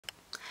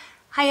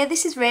Hiya,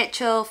 this is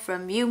Rachel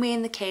from You, Me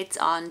and the Kids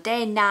on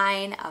day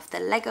 9 of the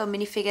Lego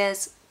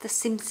Minifigures The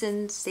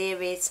Simpsons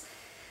series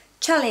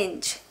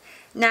challenge.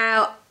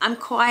 Now, I'm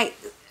quite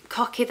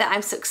cocky that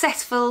I'm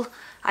successful.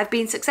 I've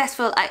been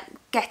successful at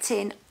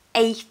getting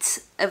 8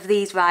 of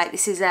these right.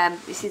 This is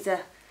a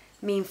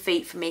mean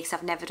feat for me because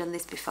I've never done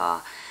this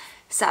before.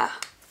 So,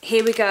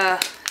 here we go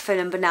for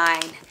number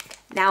 9.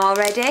 Now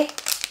already,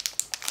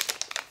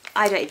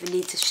 I don't even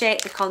need to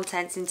shake the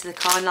contents into the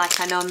corn like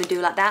I normally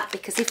do like that,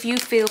 because if you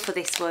feel for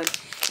this one,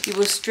 you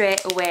will straight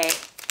away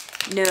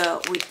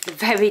know with the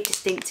very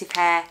distinctive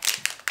hair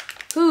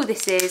who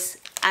this is,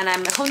 and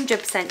I'm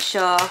 100%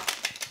 sure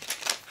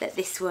that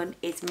this one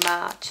is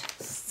Marge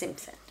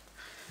Simpson.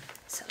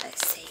 So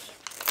let's see.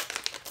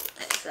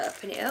 Let's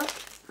open it up.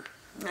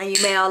 Now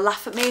you may all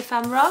laugh at me if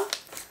I'm wrong.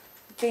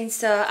 Being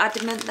so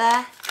adamant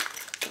there.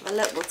 Have a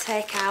look, we'll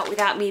take out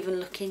without me even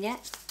looking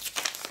yet.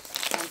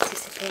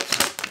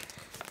 Anticipation.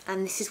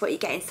 And this is what you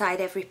get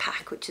inside every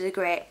pack, which is a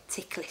great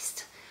tick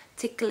list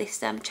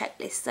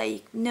checklist, so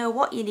you know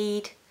what you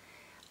need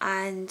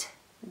and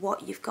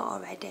what you've got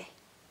already.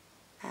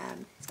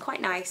 It's quite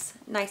nice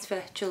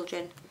for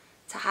children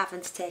to have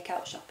and to take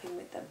out shopping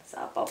with them. So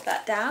I'll bob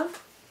that down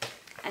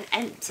and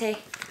empty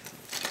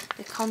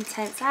the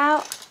contents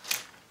out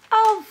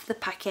of the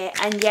packet.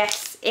 And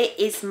yes, it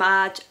is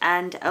Marge,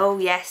 and oh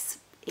yes,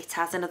 it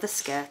has another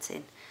skirt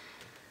in.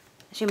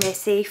 As you may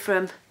see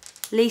from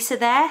Lisa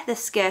there, the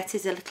skirt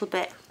is a little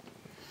bit,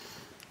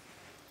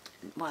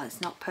 well,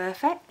 it's not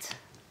perfect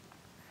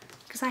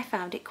because I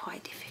found it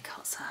quite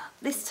difficult. So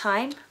this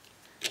time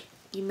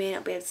you may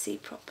not be able to see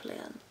properly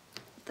on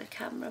the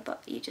camera,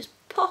 but you just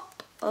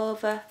pop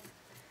over,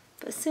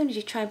 but as soon as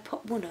you try and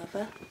pop one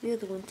over, the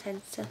other one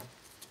tends to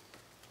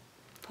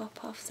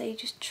pop off. So you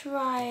just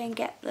try and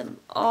get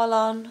them all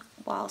on,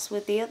 whilst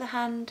with the other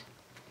hand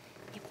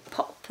you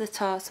pop the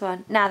torso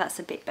on. Now that's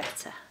a bit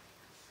better.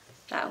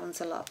 That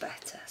one's a lot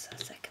better, so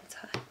second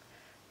time.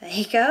 There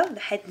you go, the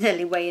head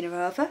nearly weighing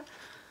her over.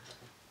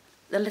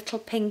 The little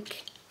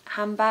pink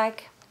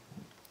handbag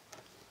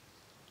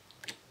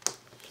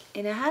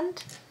in her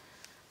hand.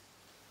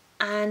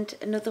 And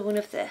another one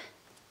of the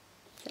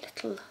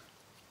little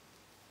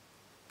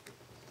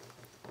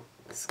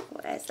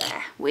squares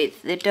there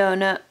with the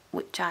donut,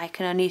 which I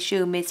can only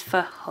assume is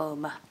for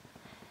Homer.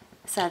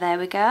 So there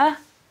we go.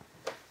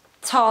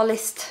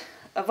 Tallest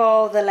of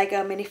all the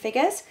Lego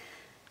minifigures.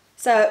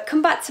 So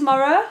come back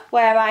tomorrow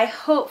where I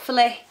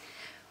hopefully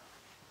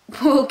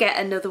will get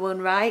another one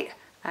right.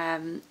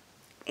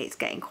 It's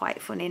getting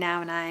quite funny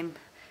now, and I'm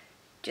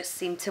just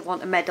seem to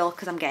want a medal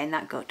because I'm getting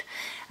that good.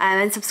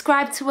 And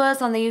subscribe to us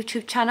on the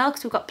YouTube channel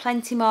because we've got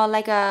plenty more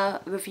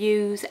Lego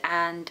reviews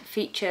and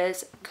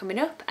features coming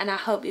up, and I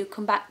hope you'll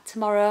come back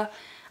tomorrow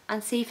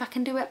and see if I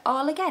can do it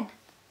all again.